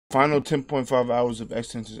Final 10.5 hours of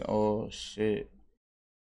Xxxtentacion'S. Oh shit.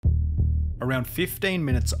 Around 15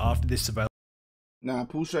 minutes after this surveillance. Nah,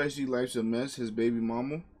 Pooh Shiesty life's a mess. His baby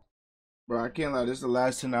mama. Bro, I can't lie. This is the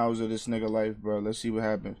last 10 hours of this nigga life, bro. Let's see what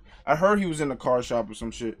happens. I heard he was in a car shop or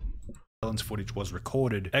some shit. Footage was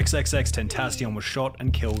recorded. Xxxtentacion was shot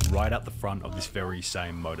and killed right out the front of this very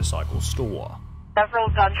same motorcycle store. Several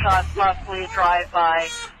gunshots, possibly a drive-by.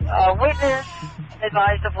 Witness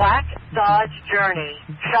advised a black Dodge Journey.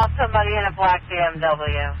 Shot somebody in a black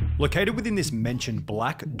BMW. Located within this mentioned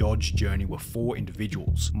black Dodge Journey were 4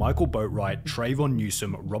 individuals: Michael Boatwright, Trayvon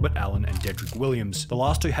Newsom, Robert Allen, and Dedrick Williams, the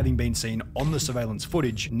last 2 having been seen on the surveillance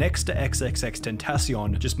footage next to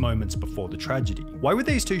Xxxtentacion just moments before the tragedy. Why were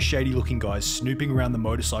these 2 shady-looking guys snooping around the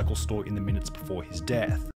motorcycle store in the minutes before his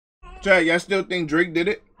death? Chad, y'all still think Drake did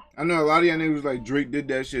it? I know a lot of y'all niggas was like, Drake did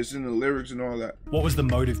that shit, it's in the lyrics and all that. What was the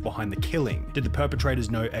motive behind the killing? Did the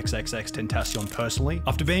perpetrators know Xxxtentacion personally?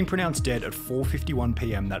 After being pronounced dead at 4:51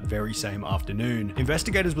 PM that very same afternoon,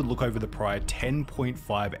 investigators would look over the prior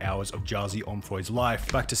 10.5 hours of Jazi Omfroy's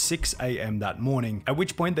life back to 6 AM that morning, at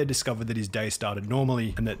which point they discovered that his day started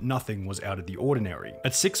normally and that nothing was out of the ordinary.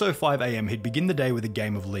 At 6:05 AM, he'd begin the day with a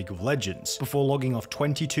game of League of Legends, before logging off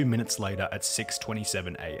 22 minutes later at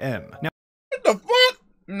 6:27 AM. Now, What the fuck?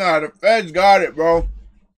 Nah, the feds got it, bro.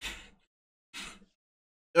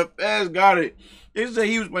 The feds got it. They said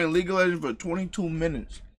he was playing League of Legends for 22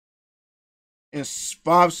 minutes. In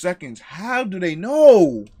 5 seconds. How do they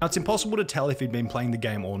know? now it's impossible to tell if he'd been playing the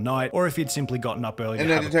game all night or if he'd simply gotten up early And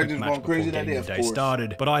to then have a quick detectives match going before crazy that getting day, the of day course.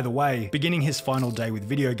 started. But either way, beginning his final day with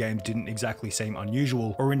video games didn't exactly seem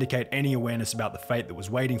unusual or indicate any awareness about the fate that was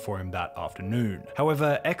waiting for him that afternoon.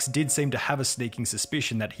 However, X did seem to have a sneaking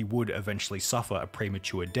suspicion that he would eventually suffer a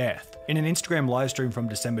premature death. In an Instagram livestream from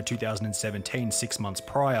December 2017, 6 months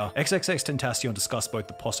prior, Xxxtentacion discussed both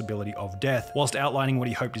the possibility of death whilst outlining what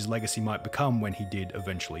he hoped his legacy might become when he did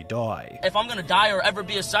eventually die. If I'm gonna die or ever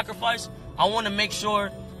be a sacrifice, I want to make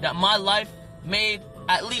sure that my life made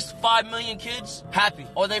at least 5 million kids happy,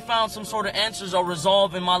 or they found some sort of answers or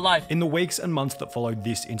resolve in my life. In the weeks and months that followed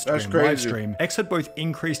this Instagram livestream, X had both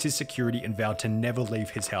increased his security and vowed to never leave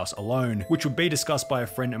his house alone, which would be discussed by a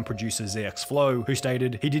friend and producer ZXFlow, who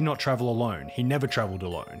stated, "He did not travel alone. He never traveled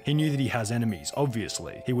alone. He knew that he has enemies,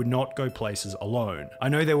 obviously. He would not go places alone. I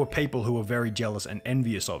know there were people who were very jealous and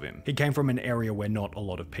envious of him. He came from an area where not a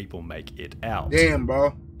lot of people make it out." Damn,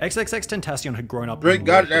 bro. Xxxtentacion had grown up Drake in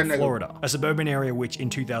got Lakewood, that nigga. Florida, a suburban area which in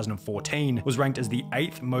 2014 was ranked as the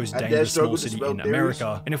 8th most dangerous small city in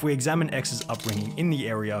America, and if we examine X's upbringing in the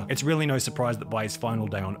area, it's really no surprise that by his final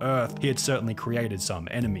day on Earth, he had certainly created some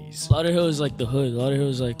enemies. Lauderhill is like the hood. Lauderhill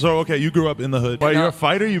is like... So, okay, you grew up in the hood. Wait, you're a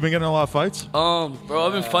fighter? You've been getting in a lot of fights? Bro,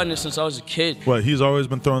 I've been fighting since I was a kid. What, he's always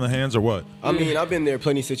been throwing the hands or what? I mean, I've been there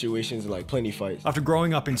plenty situations, like plenty fights. After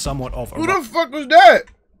growing up in somewhat of a Who the fuck was that?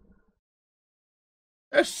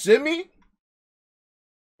 That's Simi?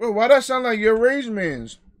 Bro, why that sound like your raised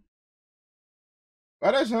man's?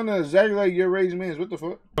 Why that sound exactly like your raised man's? What the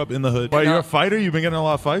fuck? Up in the hood. Wait, you're a fighter? You've been getting in a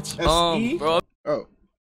lot of fights? That's E? Bro, Oh,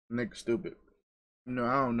 nigga stupid. No,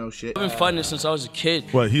 I don't know shit. I've been fighting since I was a kid.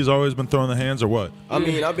 What, he's always been throwing the hands or what? I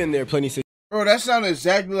mean, I've been there plenty situations. Bro, that sounded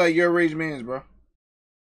exactly like your raised man's, bro.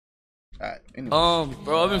 Alright, anyway.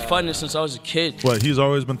 Bro, I've been fighting since I was a kid. What, he's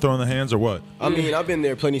always been throwing the hands or what? I mean, I've been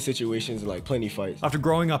there plenty situations, like plenty fights. After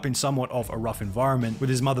growing up in somewhat of a rough environment,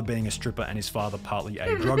 with his mother being a stripper and his father partly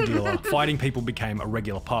a drug dealer, fighting people became a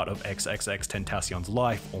regular part of Xxxtentacion's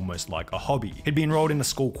life, almost like a hobby. He'd be enrolled in the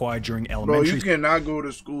school choir during Bro, elementary you cannot go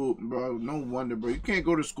to school, bro. No wonder, bro. You can't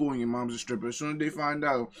go to school and your mom's a stripper. As soon as they find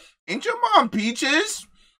out, ain't your mom Peaches?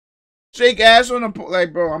 Shake ass on the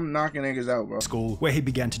like, bro. I'm knocking niggas out, bro. school, where he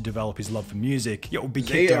began to develop his love for music, yet would be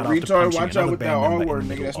They kicked a out after retard. punching Watch out another with that band R member word, in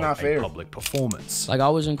the nigga. middle That's of not a fair. public performance. Like, I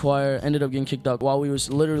was in choir, ended up getting kicked out while we was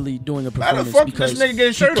literally doing a How the performance fuck did because this nigga get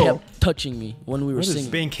his he shirt kept off? touching me when we were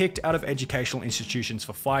singing. Being kicked out of educational institutions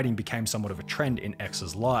for fighting became somewhat of a trend in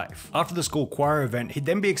X's life. After the school choir event, he'd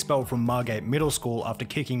then be expelled from Margate Middle School after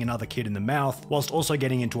kicking another kid in the mouth, whilst also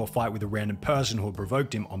getting into a fight with a random person who had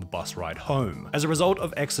provoked him on the bus ride home. As a result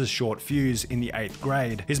of X's short fuse in the 8th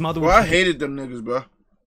grade, his mother would... Bro, I hated them niggas, bro.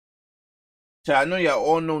 So I know y'all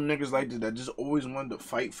all know niggas like this that just always wanted to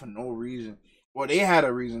fight for no reason. Well, they had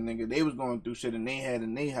a reason, nigga. They was going through shit and they had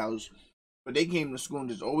in their house. But they came to school and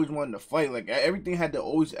just always wanted to fight. Like, everything had to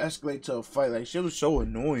always escalate to a fight. Like, shit was so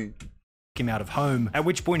annoying. him out of home, at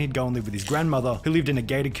which point he'd go and live with his grandmother, who lived in a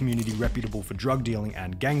gated community reputable for drug dealing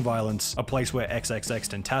and gang violence, a place where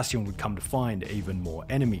Xxxtentacion would come to find even more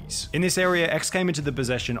enemies. In this area, X came into the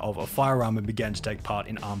possession of a firearm and began to take part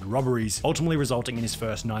in armed robberies, ultimately resulting in his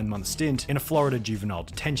first 9-month stint in a Florida juvenile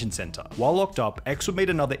detention center. While locked up, X would meet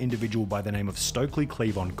another individual by the name of Stokely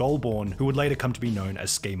Cleavon Goldborn, who would later come to be known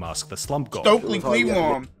as Ski Mask the Slump God. Stokely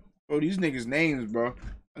Cleavon. Bro, these niggas' names, bro.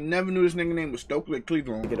 I never knew this nigga name was Stokely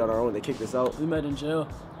Cleavon. Get on our own. They kicked us out. We met in jail.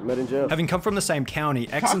 Having come from the same county,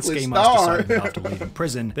 X and Ski Chocolate Mask Star. decided after leaving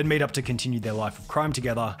prison, they'd meet up to continue their life of crime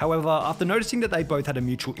together. However, after noticing that they both had a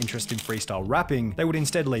mutual interest in freestyle rapping, they would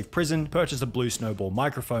instead leave prison, purchase a blue snowball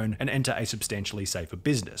microphone, and enter a substantially safer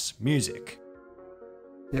business, music.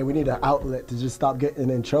 Yeah, we need an outlet to just stop getting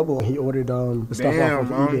in trouble. He ordered the stuff off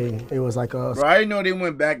of eBay. It was like a... Bro, I didn't know they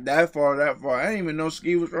went back that far. I didn't even know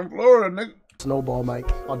Ski was from Florida, nigga. Snowball mic,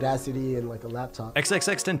 Audacity, and like a laptop.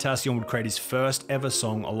 Xxxtentacion would create his first ever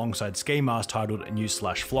song alongside Ski Mask titled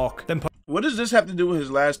New/Flock, then What does this have to do with his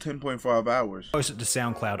last 10.5 hours? posted to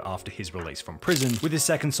SoundCloud after his release from prison, with his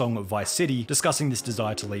second song, Vice City, discussing this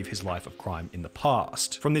desire to leave his life of crime in the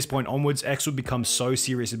past. From this point onwards, X would become so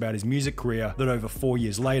serious about his music career that over 4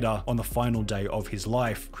 years later, on the final day of his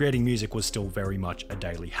life, creating music was still very much a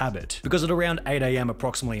daily habit. Because at around 8 AM,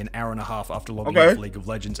 approximately an hour and a half after logging off League of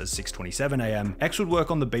Legends at 6:27 AM, X would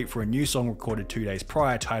work on the beat for a new song recorded 2 days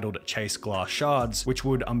prior titled Chase Glass Shards, which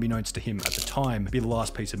would, unbeknownst to him at the time, be the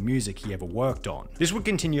last piece of music he ever worked on. This would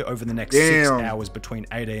continue over the next 6 hours between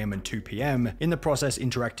 8 AM and 2 PM, in the process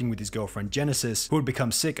interacting with his girlfriend Genesis, who had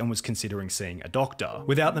become sick and was considering seeing a doctor.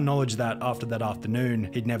 Without the knowledge that after that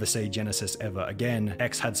afternoon, he'd never see Genesis ever again,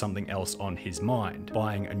 X had something else on his mind,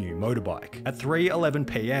 buying a new motorbike. At 3:11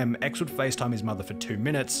 PM, X would FaceTime his mother for 2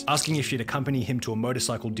 minutes, asking if she'd accompany him to a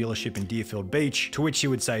motorcycle dealership in Deerfield Beach, to which she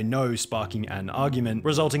would say no, sparking an argument,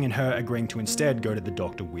 resulting in her agreeing to instead go to the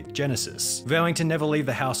doctor with Genesis. Vowing to never leave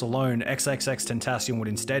the house alone, Xxxtentacion would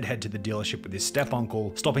instead head to the dealership with his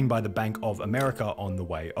step-uncle, stopping by the Bank of America on the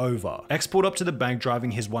way over. X pulled up to the bank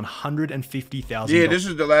driving his $150,000 Yeah, this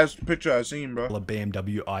is the last picture I seen, bro.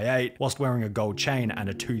 BMW i8, whilst wearing a gold chain and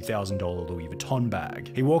a $2,000 Louis Vuitton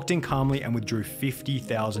bag. He walked in calmly and withdrew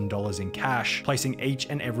 $50,000 in cash, placing each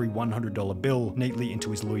and every $100 bill neatly into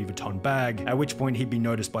his Louis Vuitton bag, at which point he'd be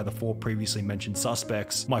noticed by the 4 previously mentioned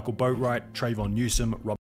suspects, Michael Boatwright, Trayvon Newsom,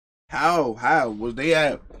 Robert Was they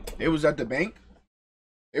at? It was at the bank?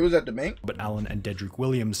 It was at the bank? Allen and Dedrick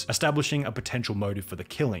Williams, establishing a potential motive for the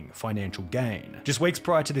killing, financial gain. Just weeks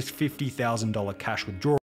prior to this $50,000 cash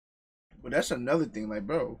withdrawal. But that's another thing, like,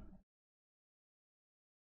 bro.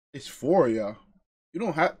 It's for y'all. You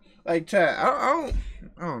don't have, like, Chad, I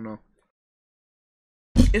don't know.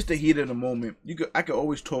 It's the heat of the moment. I could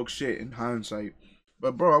always talk shit in hindsight.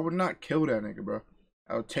 But, bro, I would not kill that nigga, bro.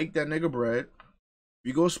 I would take that nigga bread.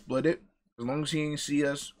 We go split it. As long as he ain't see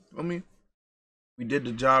us, feel me? We did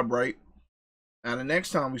the job right. Now the next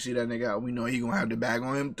time we see that nigga out, we know he gonna have the bag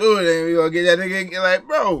on him too. And then we gonna get that nigga like,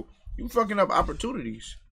 bro, you fucking up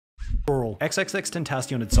opportunities.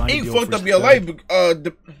 Xxxtentacion had signed a Ain't deal fucked for up his your third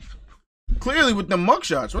life. Clearly with the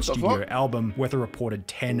mugshots. What the studio fuck? album worth a reported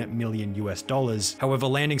 $10 million US. However,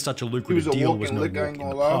 landing such a lucrative deal was no walk in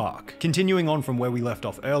the park. Continuing on from where we left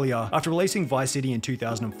off earlier, after releasing Vice City in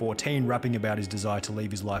 2014, rapping about his desire to leave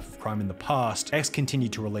his life of crime in the past, X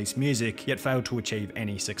continued to release music, yet failed to achieve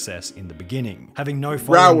any success in the beginning. Having no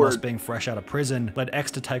following whilst being fresh out of prison led X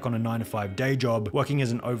to take on a 9-to-5 day job, working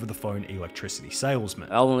as an over-the-phone electricity salesman.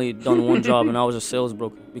 I only done one job and I was a sales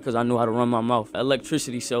broker because I knew how to run my mouth.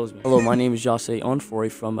 Electricity salesman. Hello, my name is Jose Onfoy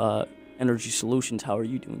from Energy Solutions. How are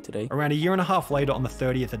you doing today? Around a year and a half later, on the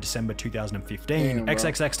 30th of December 2015,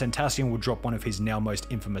 Xxxtentacion would drop one of his now most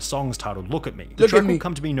infamous songs titled Look At Me. The track would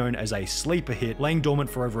come to be known as a sleeper hit, laying dormant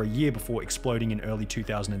for over a year before exploding in early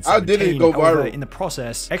 2017. How did it go viral? However, in the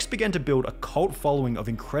process, X began to build a cult following of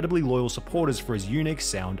incredibly loyal supporters for his unique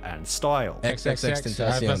sound and style.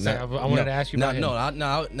 Xxxtentacion. I wanted to ask you about him.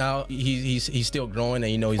 No, he's still growing,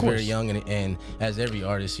 and you know he's very young, and as every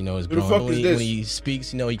artist, you know, is growing. When he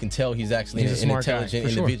speaks, you know, you can tell he's actually an intelligent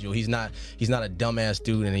individual. He's not a dumbass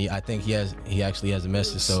dude, and I think he actually has a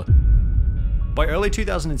message. So by early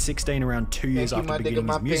 2016, around 2 years after beginning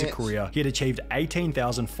his music career, he had achieved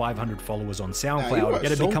 18,500 followers on SoundCloud,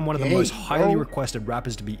 yet had become one of the most highly requested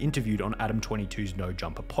rappers to be interviewed on Adam 22's No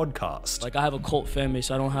Jumper podcast. Like, I have a cult fan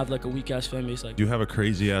base. I don't have like a weak ass fan base. Like, You have a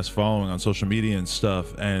crazy ass following on social media and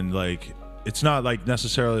stuff, and like, it's not like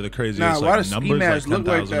necessarily the craziest like, numbers, like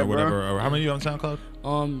 10,000 or whatever. Or how many are you on SoundCloud?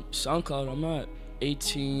 SoundCloud, I'm at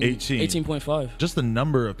 18.5. Just the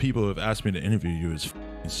number of people who have asked me to interview you is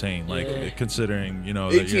insane. Like considering, you know,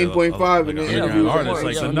 18.5 and an artist.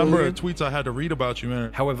 Like the number of tweets I had to read about you,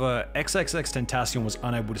 man. However, Xxxtentacion was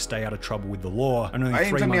unable to stay out of trouble with the law, and only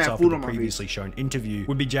 3 months after the previously shown interview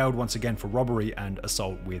would be jailed once again for robbery and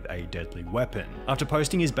assault with a deadly weapon. After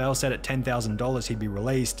posting his bail set at $10,000, he'd be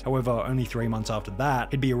released. However, only 3 months after that,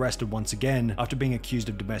 he'd be arrested once again after being accused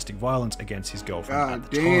of domestic violence against his girlfriend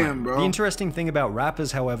at the time. Bro. The interesting thing about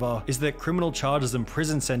rappers, however, is that criminal charges and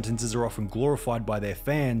prison sentences are often glorified by their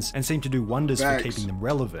fans and seem to do wonders for keeping them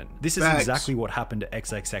relevant. This is exactly what happened to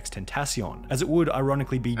Xxxtentacion, as it would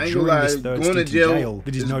ironically be during this third stint in jail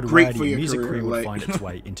that his notoriety and music career would find its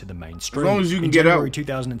way into the mainstream. As long as you can in get January out.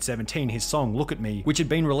 2017, his song Look At Me, which had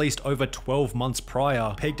been released over 12 months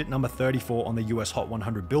prior, peaked at number 34 on the US Hot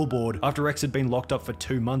 100 Billboard after X had been locked up for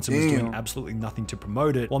 2 months and was doing absolutely nothing to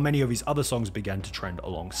promote it, while many of his other songs began to trend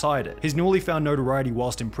alongside it. His newly found notoriety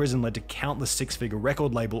whilst in prison led to countless six-figure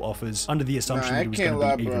record label offers under the assumption that he was going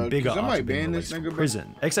to be even bigger after being released from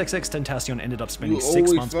prison. Xxxtentacion ended up spending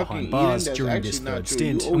 6 months behind bars during this third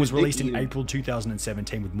stint and was released in April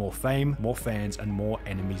 2017 with more fame, more fans, and more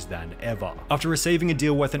enemies than ever. After receiving a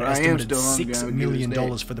deal worth an estimated $6 million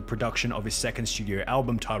for the production of his second studio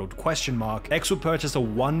album titled Question Mark, X would purchase a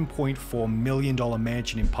 $1.4 million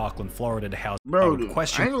mansion in Parkland, Florida to house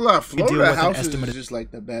Question. I ain't gonna lie, Florida houses is just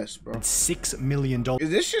like the best, bro. $6 million. Is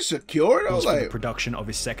this shit secure though? Like, for the production of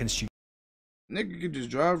his second studio. Nigga could just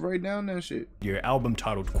drive right down that shit. Your album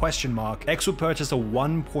titled Question Mark, X would purchase a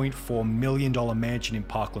 $1.4 million mansion in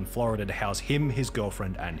Parkland, Florida to house him, his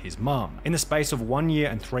girlfriend, and his mum. In the space of 1 year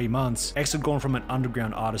and 3 months, X had gone from an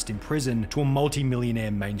underground artist in prison to a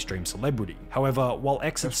multi-millionaire mainstream celebrity. However, while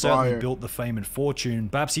X had certainly built the fame and fortune,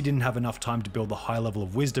 perhaps he didn't have enough time to build the high level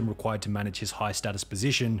of wisdom required to manage his high status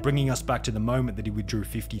position, bringing us back to the moment that he withdrew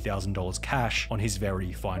 $50,000 cash on his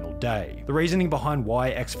very final day. The reasoning behind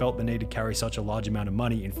why X felt the need to carry such a large amount of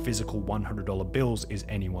money in physical $100 bills is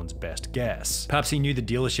anyone's best guess. Perhaps he knew the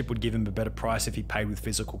dealership would give him a better price if he paid with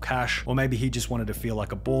physical cash, or maybe he just wanted to feel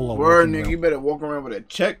like a baller. Word, nigga, you better walk around with a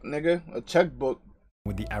check, nigga, a checkbook.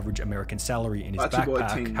 With the average American salary in his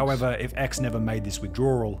backpack. However, if X never made this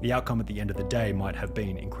withdrawal, the outcome at the end of the day might have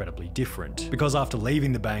been incredibly different. Because after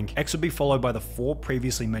leaving the bank, X would be followed by the 4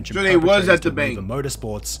 previously mentioned perpetrators at the bank.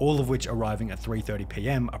 Motorsports, all of which arriving at 3:30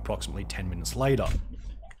 p.m. approximately 10 minutes later.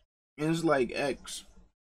 It's like X.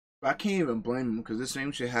 I can't even blame him because the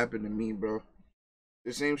same shit happened to me, bro.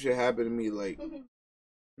 The same shit happened to me. Like,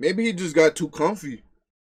 maybe he just got too comfy.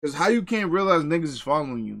 Because how you can't realize niggas is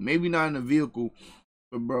following you? Maybe not in a vehicle,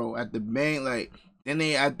 but bro, at the bank, like, then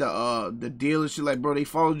they at the dealership, like, bro, they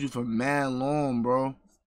followed you for mad long, bro.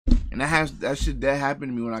 And that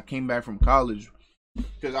happened to me when I came back from college.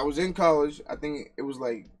 Because I was in college. I think it was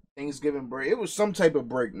like Thanksgiving break. It was some type of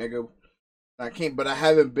break, nigga. But I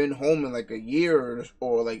haven't been home in like a year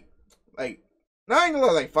or like, not even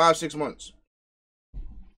like 5-6 months.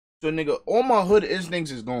 So nigga, all my hood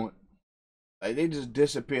instincts is gone. Like they just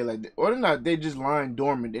disappear. Like, or they're not. They just lying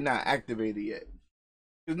dormant. They're not activated yet.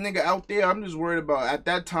 Cause nigga out there, I'm just worried about. At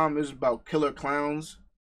that time, it was about killer clowns.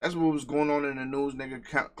 That's what was going on in the news, nigga.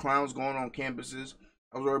 Clowns going on campuses.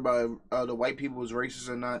 I was worried about the white people was racist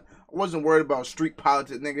or not. I wasn't worried about street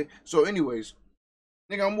politics, nigga. So anyways.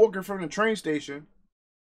 Nigga, I'm walking from the train station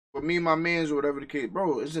with me and my mans or whatever the case.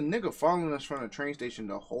 Bro, it's a nigga following us from the train station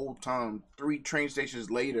the whole time. 3 train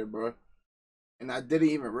stations later, bro. And I didn't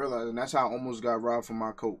even realize. And that's how I almost got robbed from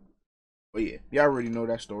my coat. But yeah, y'all already know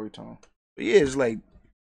that story time. But yeah, it's like,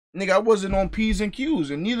 nigga, I wasn't on P's and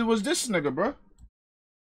Q's. And neither was this nigga, bro.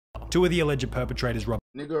 2 of the alleged perpetrators robbed.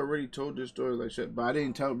 Nigga already told this story like shit. But I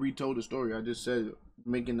didn't retold the story. I just said,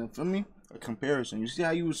 making it for me. A comparison. You see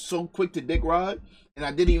how you was so quick to dick ride and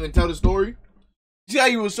I didn't even tell the story? See how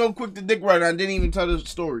you was so quick to dick ride and I didn't even tell the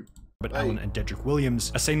story? But Allen and Dedrick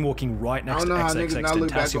Williams are seen walking right next to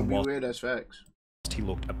Xxxtentacion while that's facts. He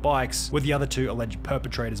looked at bikes, with the other 2 alleged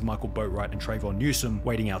perpetrators, Michael Boatwright and Trayvon Newsom,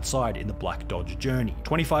 waiting outside in the black Dodge Journey.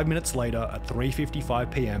 25 minutes later, at 3:55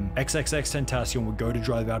 p.m, Xxxtentacion would go to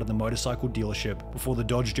drive out of the motorcycle dealership before the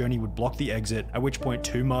Dodge Journey would block the exit, at which point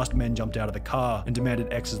 2 masked men jumped out of the car and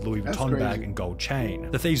demanded X's Louis Vuitton bag and gold chain.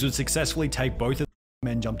 The thieves would successfully take both of the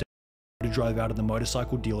men jumped out to drive out of the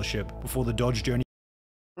motorcycle dealership before the Dodge Journey.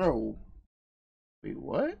 Bro, wait,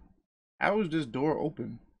 what? How was this door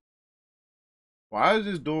open? Why is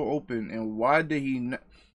this door open and why did he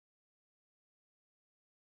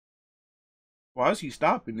why is he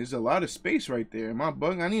stopping? There's a lot of space right there. Am I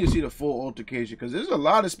bugging? I need to see the full altercation because there's a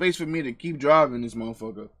lot of space for me to keep driving this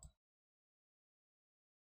motherfucker.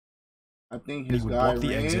 I think his guy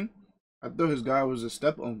ran. I thought his guy was a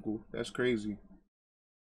step uncle. That's crazy.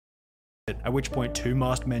 at which point 2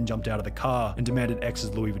 masked men jumped out of the car and demanded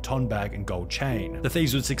X's Louis Vuitton bag and gold chain. The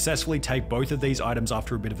thieves would successfully take both of these items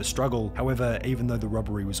after a bit of a struggle. However, even though the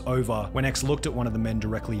robbery was over, when X looked at one of the men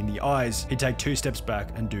directly in the eyes, he'd take 2 steps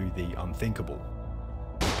back and do the unthinkable.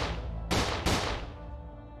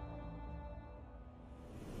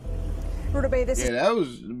 Yeah, that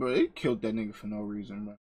was, bro, they killed that nigga for no reason,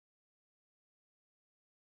 bro.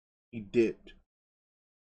 He dipped.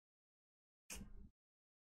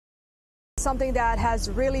 Something that has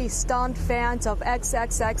really stunned fans of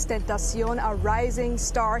Xxxtentacion, a rising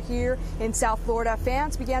star here in South Florida.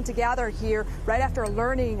 Fans began to gather here right after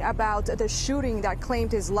learning about the shooting that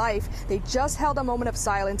claimed his life. They just held a moment of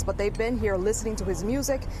silence, but they've been here listening to his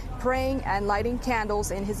music, praying, and lighting candles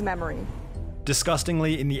in his memory.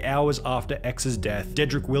 Disgustingly, in the hours after X's death,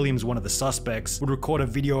 Dedrick Williams, one of the suspects, would record a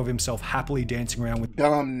video of himself happily dancing around with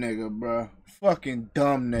dumb nigga, bruh. Fucking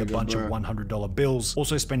dumb nigga, a bunch of $100 bills,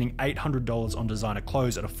 also spending $800 on designer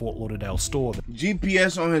clothes at a Fort Lauderdale store.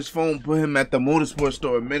 GPS on his phone put him at the motorsport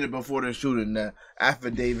store a minute before the shooting, that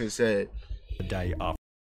affidavit said. The day after.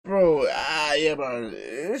 Bro, yeah, bro.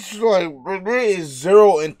 It's like, bro, there is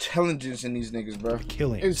zero intelligence in these niggas, bro.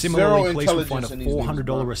 Killing. Similarly, police will find a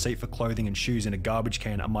 $400 receipt for clothing and shoes in a garbage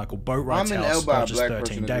can at Michael Boatwright's house just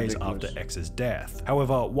 13 days after X's death.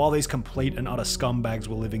 However, while these complete and utter scumbags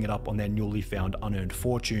were living it up on their newly found unearned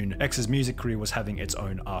fortune, X's music career was having its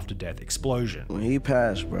own after-death explosion. When he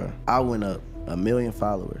passed, bro, I went up 1 million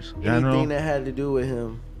followers. Anything that had to do with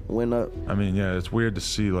him went up. I mean, yeah, it's weird to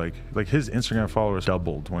see like his Instagram followers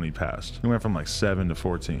doubled when he passed. He went from like 7 to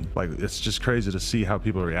 14. Like, it's just crazy to see how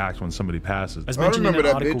people react when somebody passes. As mentioned in an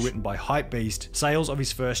article written by Hypebeast, sales of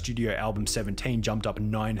his first studio album 17 jumped up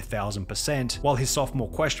 9,000%, while his sophomore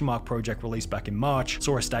project released back in March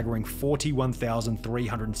saw a staggering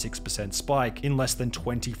 41,306% spike in less than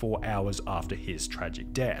 24 hours after his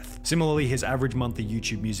tragic death. Similarly, his average monthly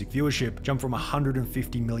YouTube music viewership jumped from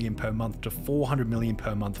 150 million per month to 400 million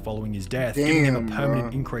per month following his death, giving him a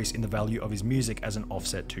permanent increase in the value of his music as an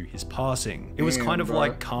offset to his passing. It was kind of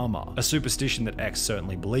like karma, a superstition that X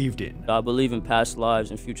certainly believed in. I believe in past lives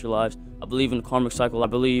and future lives. I believe in the karmic cycle. I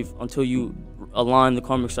believe until you align the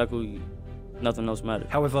karmic cycle, nothing else matters.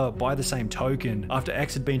 However, by the same token, after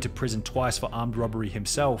X had been to prison twice for armed robbery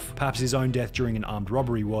himself, perhaps his own death during an armed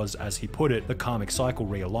robbery was, as he put it, the karmic cycle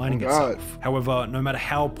realigning itself. However, no matter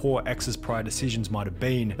how poor X's prior decisions might have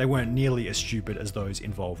been, they weren't nearly as stupid as those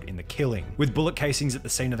involved in the killing. With bullet casings at the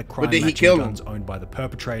scene of the crime matching guns owned by the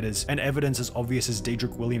perpetrators, and evidence as obvious as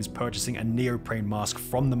Dedrick Williams purchasing a neoprene mask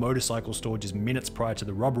from the motorcycle store just minutes prior to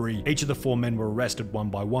the robbery, each of the 4 men were arrested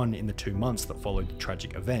one by one in the 2 months that followed the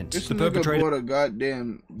tragic event. This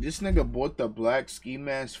nigga bought the black ski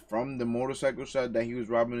mask from the motorcycle shop that he was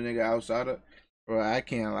robbing the nigga outside of. Bro, I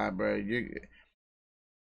can't lie, bro.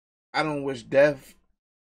 I don't wish death.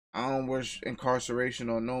 I don't wish incarceration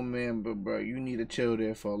on no man, but bro, you need to chill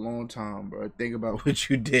there for a long time, bro. Think about what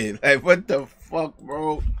you did. Like, what the fuck,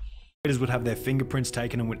 bro? Would have their fingerprints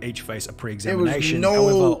taken and would each face a pre-examination. No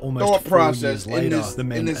However, almost 4 years later, the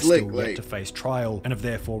men are still yet to like face trial and have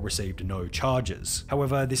therefore received no charges.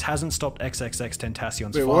 However, this hasn't stopped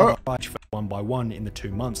Xxxtentacion'S father one by one in the 2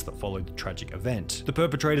 months that followed the tragic event. The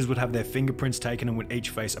perpetrators would have their fingerprints taken and would each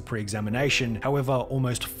face a pre-examination. However,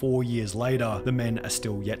 almost 4 years later, the men are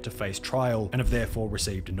still yet to face trial and have therefore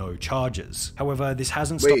received no charges. However, this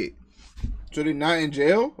hasn't stopped. Wait, so they're not in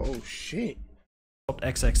jail? Oh shit.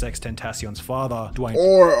 Xxxtentacion'S father, Dwayne.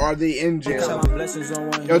 Or are they in jail?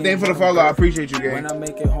 Yo, thank for the follow. I appreciate you, gang.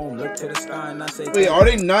 Wait, are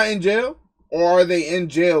they not in jail? Or are they in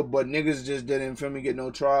jail, but niggas just didn't, feel me, get no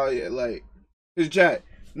trial yet? Like, his chat.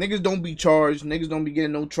 Niggas don't be charged. Niggas don't be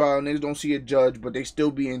getting no trial. Niggas don't see a judge, but they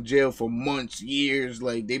still be in jail for months, years.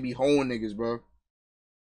 Like, they be hoeing niggas, bro.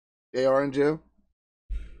 They are in jail?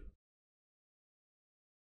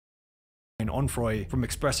 Onfroy from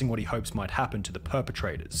expressing what he hopes might happen to the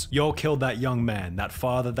perpetrators. Y'all killed that young man, that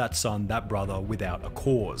father, that son, that brother without a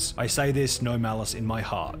cause. I say this, no malice in my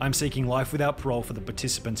heart. I'm seeking life without parole for the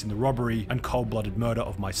participants in the robbery and cold-blooded murder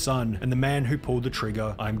of my son, and the man who pulled the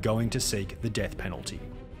trigger. I'm going to seek the death penalty.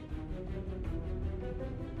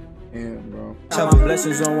 Yeah, bro. Tell my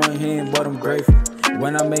blessings on one hand, but I'm grateful.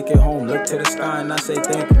 When I make it home, look to the sky and I say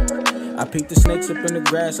thank you. I peeked the snakes up in the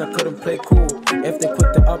grass, I couldn't play cool. If they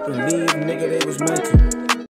put the up and leave, nigga, they was meant to.